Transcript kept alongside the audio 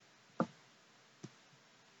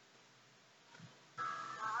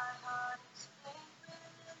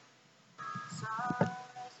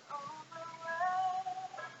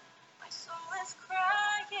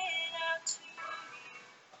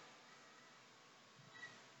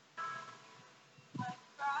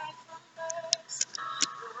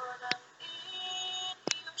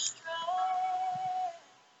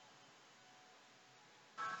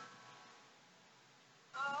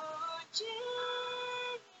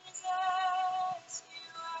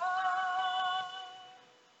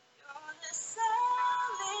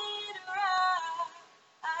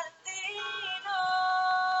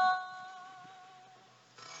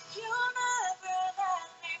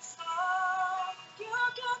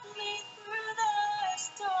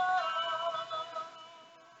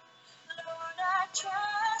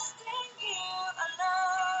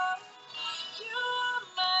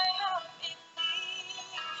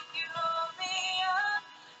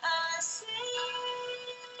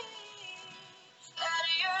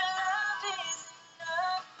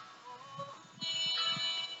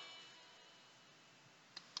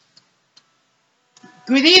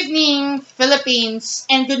Good evening, Philippines,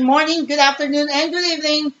 and good morning, good afternoon, and good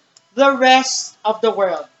evening, the rest of the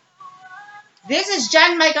world. This is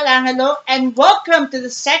John Michael Angelo, and welcome to the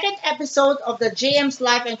second episode of the JM's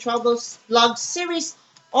Life and Troubles vlog series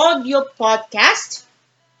audio podcast.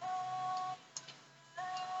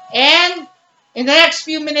 And in the next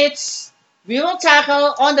few minutes, we will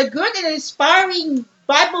tackle on the good and inspiring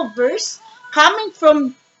Bible verse coming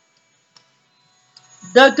from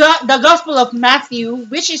the Gospel of Matthew,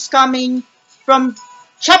 which is coming from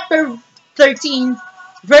chapter 13,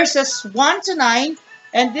 verses 1 to 9.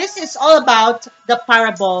 And this is all about the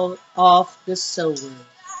parable of the sower.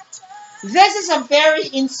 This is a very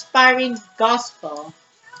inspiring gospel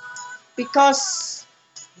because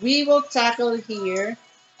we will tackle here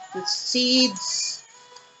the seeds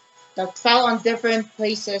that fell on different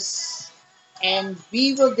places, and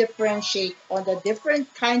we will differentiate on the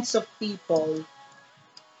different kinds of people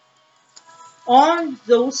on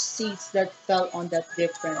those seeds that fell on that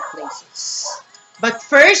different places. But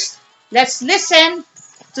first, let's listen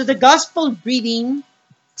to the gospel reading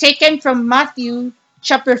taken from Matthew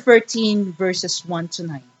chapter 13, verses 1 to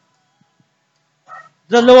 9.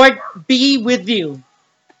 The Lord be with you.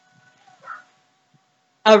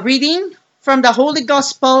 A reading from the Holy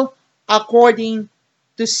Gospel according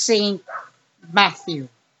to Saint Matthew.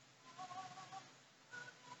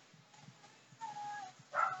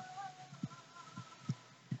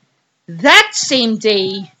 That same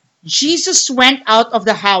day, Jesus went out of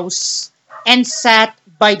the house and sat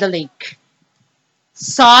by the lake.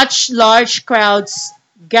 Such large crowds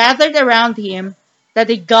gathered around him that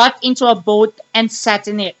he got into a boat and sat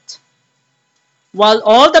in it, while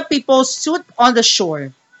all the people stood on the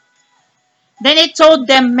shore. Then he told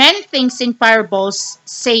them many things in parables,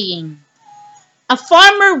 saying, a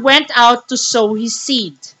farmer went out to sow his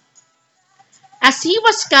seed. As he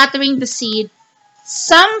was scattering the seed,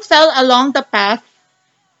 some fell along the path,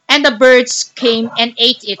 and the birds came and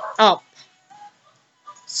ate it up.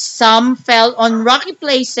 Some fell on rocky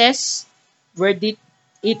places where it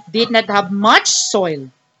did not have much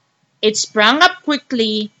soil. It sprang up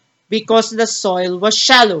quickly because the soil was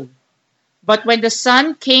shallow. But when the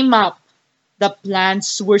sun came up, the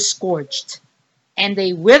plants were scorched, and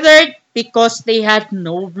they withered because they had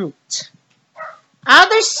no root.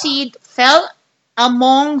 Other seed fell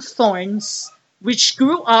among thorns, which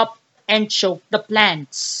grew up and choked the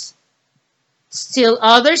plants. Still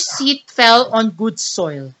other seed fell on good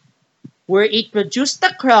soil, where it produced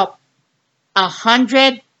a crop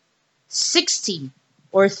 160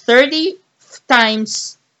 or 30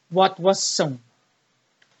 times what was sown.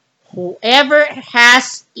 Whoever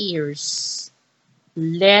has ears,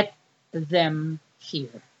 let them hear.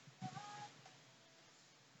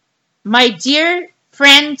 My dear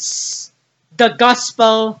friends, the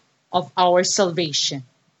gospel of our salvation.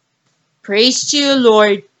 Praise to you,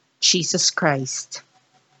 Lord Jesus Christ.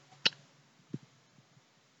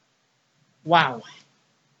 Wow.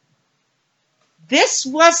 This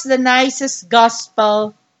was the nicest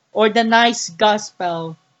gospel or the nice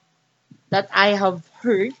gospel that I have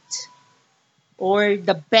heard, or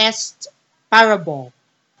the best parable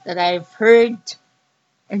that I've heard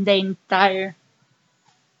in my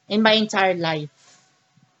entire life.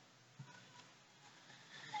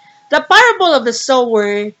 The parable of the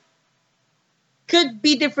sower could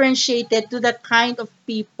be differentiated to the kind of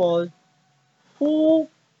people who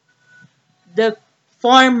the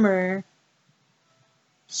farmer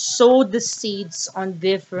sowed the seeds on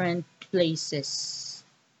different places.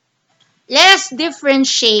 Let us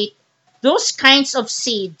differentiate those kinds of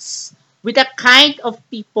seeds with the kind of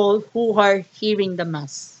people who are hearing the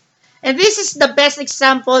Mass. And this is the best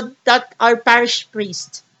example that our parish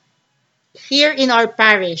priest here in our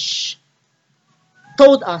parish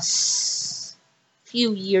told us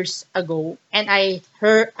few years ago, and I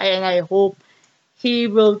hope he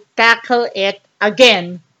will tackle it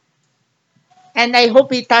again, and I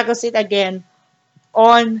hope he tackles it again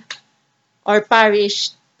on our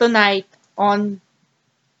parish tonight on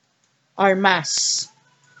our Mass.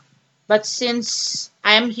 But since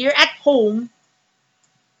I am here at home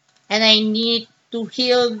and I need to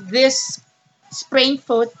heal this sprained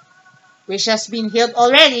foot, which has been healed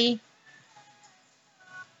already,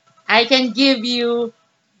 I can give you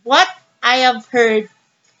what I have heard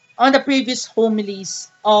on the previous homilies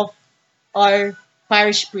of our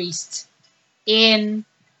parish priest in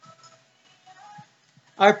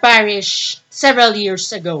our parish several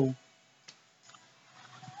years ago.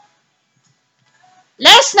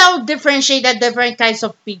 Let's now differentiate the different kinds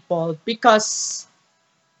of people, because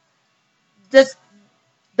the,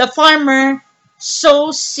 the farmer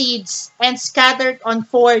sows seeds and scattered on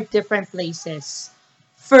 4 different places.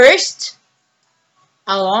 First,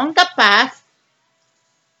 along the path.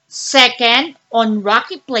 Second, on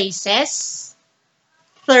rocky places.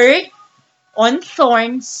 Third, on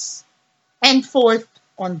thorns. And fourth,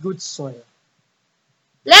 on good soil.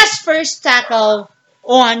 Let's first tackle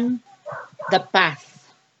on the path.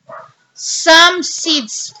 Some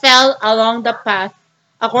seeds fell along the path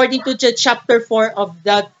according to the chapter 4 of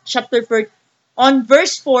the chapter 4, on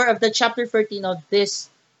verse 4 of the chapter 13 of this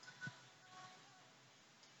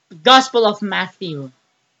Gospel of Matthew.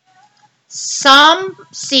 Some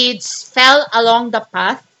seeds fell along the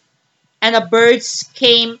path and the birds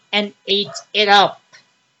came and ate it up.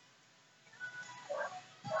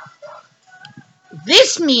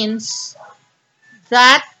 This means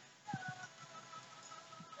that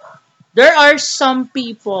there are some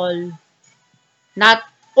people, not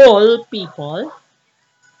all people,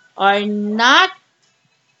 are not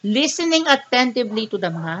listening attentively to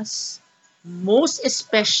the Mass, most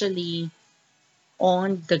especially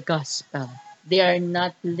on the Gospel. They are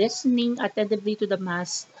not listening attentively to the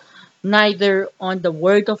Mass, neither on the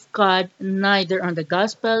Word of God, neither on the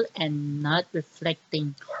Gospel, and not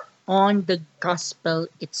reflecting on the Gospel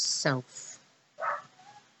itself.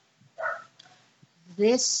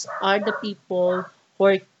 These are the people who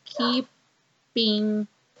are keeping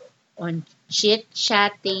on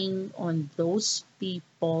chit-chatting on those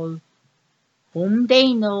people whom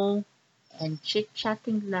they know and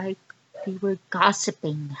chit-chatting like they were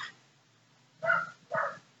gossiping.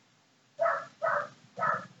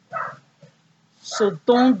 So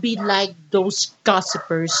don't be like those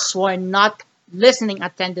gossipers who are not listening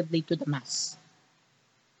attentively to the Mass.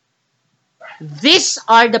 These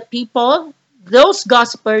are the people, those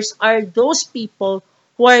gossipers are those people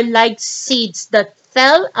who are like seeds that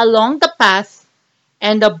fell along the path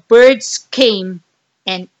and the birds came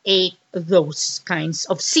and ate those kinds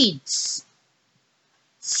of seeds.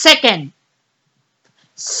 Second,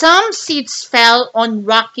 some seeds fell on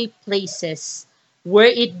rocky places where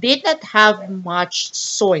it did not have much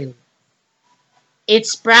soil. It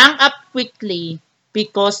sprang up quickly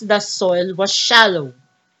because the soil was shallow.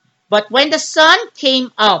 But when the sun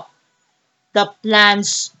came up, the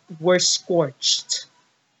plants were scorched.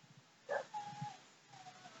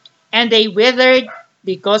 And they withered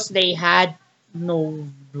because they had no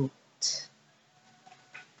root.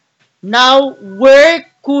 Now, where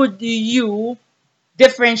could you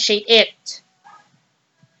differentiate it?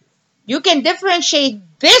 You can differentiate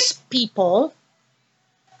these people,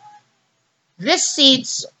 these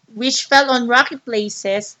seeds which fell on rocky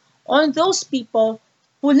places, on those people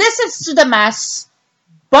who listens to the Mass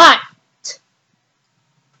but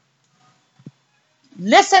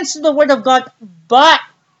listens to the Word of God but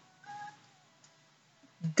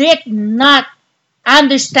did not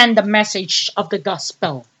understand the message of the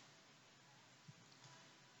gospel.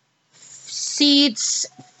 Seeds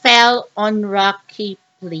fell on rocky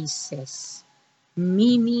places,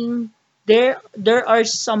 meaning there are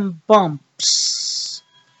some bumps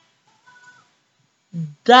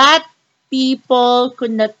that people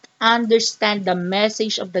could not understand the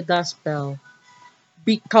message of the gospel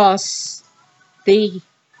because they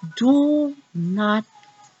do not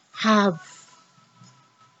have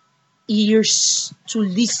ears to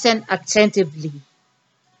listen attentively.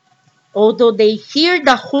 Although they hear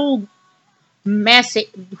the whole message,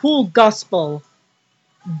 whole gospel,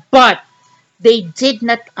 but they did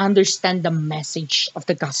not understand the message of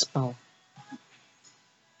the gospel.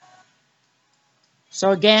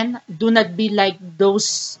 So again, do not be like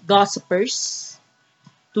those gossipers.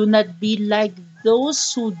 Do not be like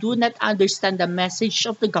those who do not understand the message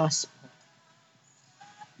of the gospel.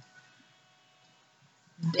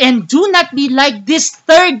 And do not be like this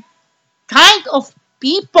third kind of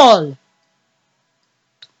people,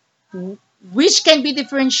 which can be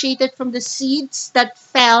differentiated from the seeds that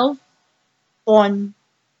fell on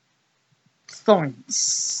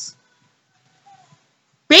thorns.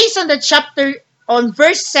 Based on the chapter, on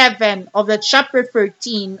verse 7 of the chapter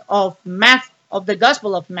 13 of the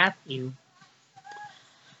Gospel of Matthew,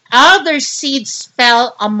 other seeds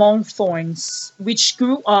fell among thorns, which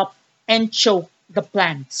grew up and choked the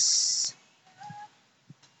plants.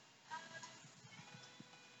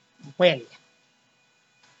 Well,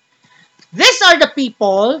 these are the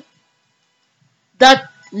people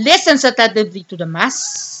that listens attentively to the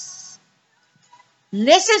Mass,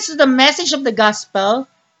 listens to the message of the gospel,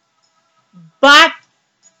 but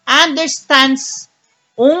understands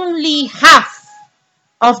only half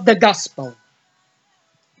of the gospel,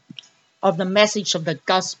 of the message of the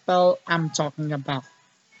gospel I'm talking about.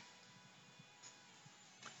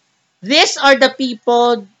 These are the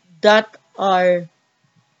people that are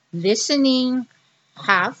listening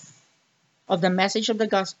half of the message of the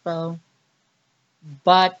gospel,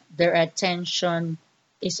 but their attention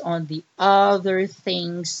is on the other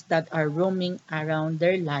things that are roaming around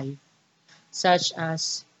their life, such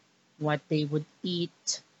as what they would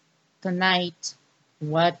eat tonight,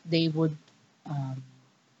 what they would um,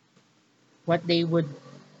 what they would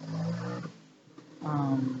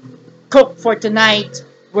cook for tonight,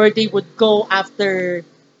 where they would go after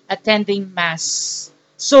attending mass.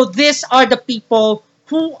 So these are the people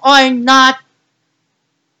who are not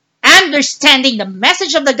understanding the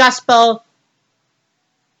message of the gospel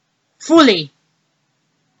fully.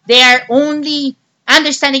 They are only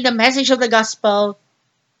understanding the message of the gospel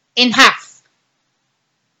in half.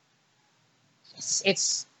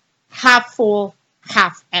 It's half full,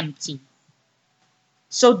 half empty.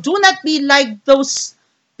 So do not be like those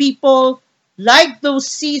people, like those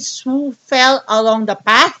seeds who fell along the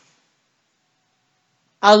path,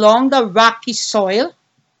 along the rocky soil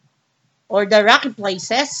or the rocky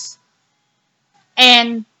places,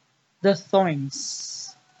 and the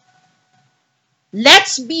thorns.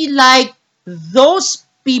 Let's be like those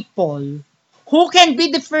people who can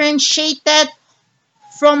be differentiated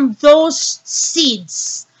from those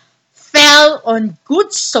seeds fell on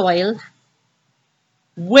good soil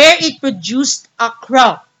where it produced a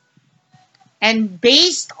crop. And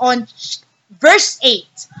based on verse 8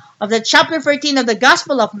 of the chapter 13 of the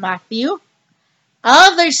Gospel of Matthew,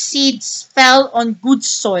 other seeds fell on good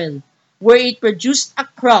soil where it produced a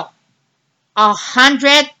crop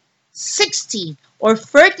 160 or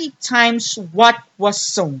 30 times what was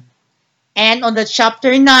sown. And on the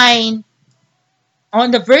chapter 9,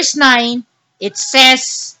 on the verse 9, it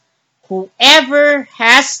says, whoever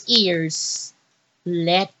has ears,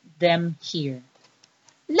 let them hear.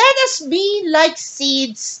 Let us be like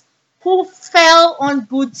seeds who fell on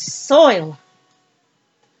good soil.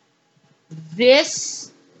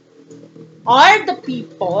 These are the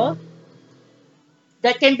people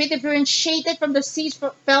that can be differentiated from the seeds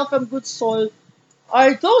fell from good soil,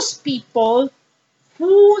 are those people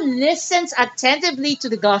who listens attentively to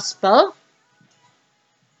the gospel,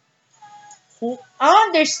 who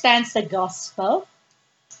understands the gospel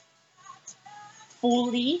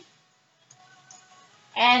fully,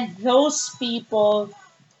 and those people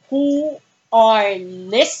who are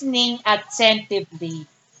listening attentively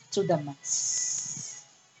to the mass.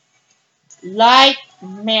 Like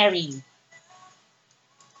Mary,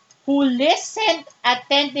 who listened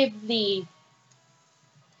attentively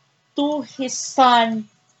to his son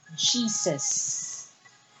Jesus,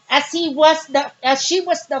 as she was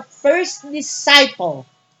the first disciple.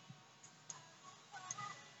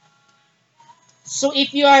 So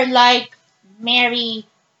if you are like Mary,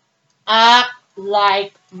 act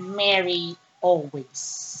like Mary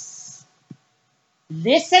always.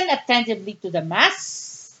 Listen attentively to the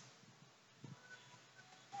mass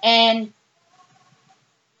and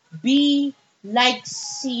be like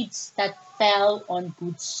seeds that fell on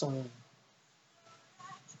good soil.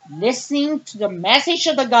 Listening to the message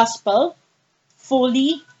of the gospel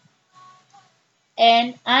fully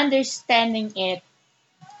and understanding it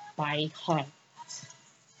by heart.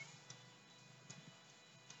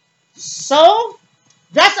 So,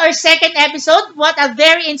 that's our second episode. What a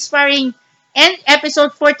very inspiring end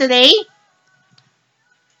episode for today.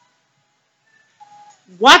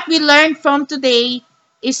 What we learned from today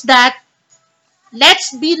is that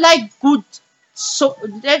let's be like good so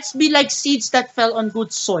let's be like seeds that fell on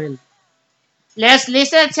good soil. Let us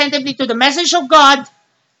listen attentively to the message of God.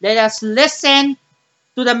 Let us listen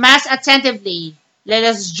to the mass attentively. Let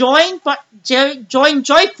us join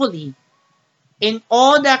joyfully in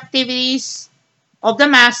all the activities of the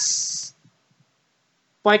mass,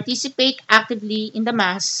 participate actively in the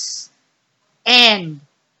mass, and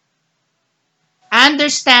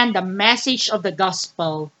understand the message of the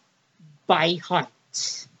gospel by heart.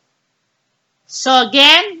 So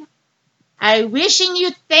again, I wishing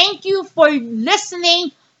you thank you for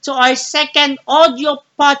listening to our second audio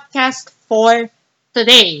podcast for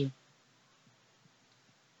today.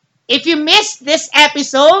 If you missed this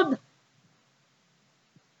episode,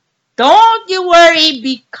 don't you worry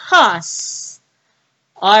because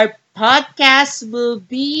our podcast will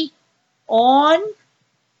be on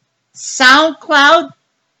SoundCloud,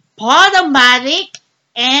 Podomatic,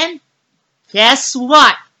 and guess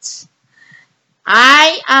what?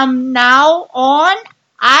 I am now on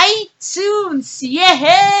iTunes.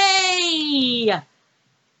 Yay!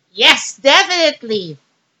 Yes, definitely.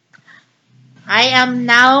 I am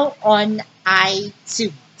now on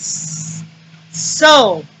iTunes.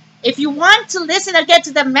 So, if you want to listen again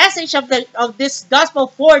to the message of this gospel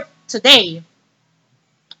for today,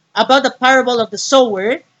 about the parable of the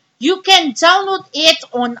sower, you can download it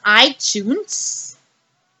on iTunes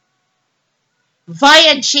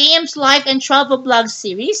via James Life and Travel Blog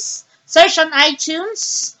series. Search on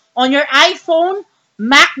iTunes on your iPhone,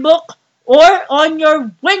 MacBook, or on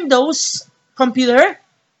your Windows computer.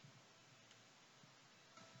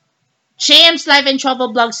 James Life and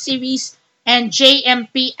Travel Blog series and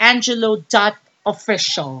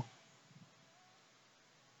jmpangelo.official.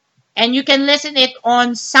 And you can listen it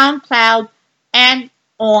on SoundCloud and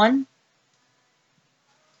on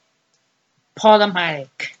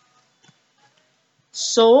Podomatic.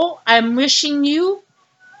 So I'm wishing you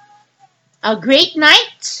a great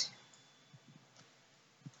night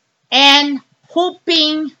and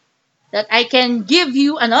hoping that I can give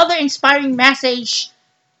you another inspiring message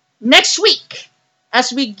next week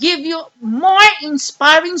as we give you more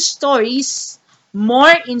inspiring stories,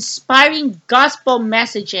 more inspiring gospel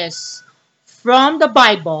messages from the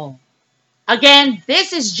Bible. Again,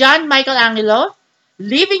 this is John Michael Angelo,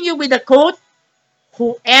 leaving you with a quote: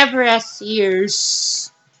 whoever has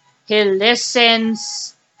ears, he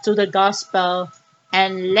listens to the gospel,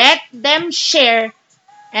 and let them share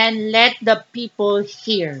and let the people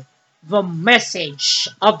hear the message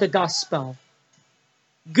of the gospel.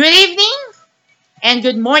 Good evening and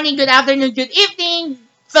good morning, good afternoon, good evening,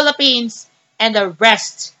 Philippines, and the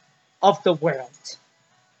rest of the world.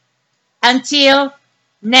 Until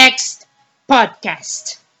next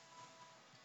podcast.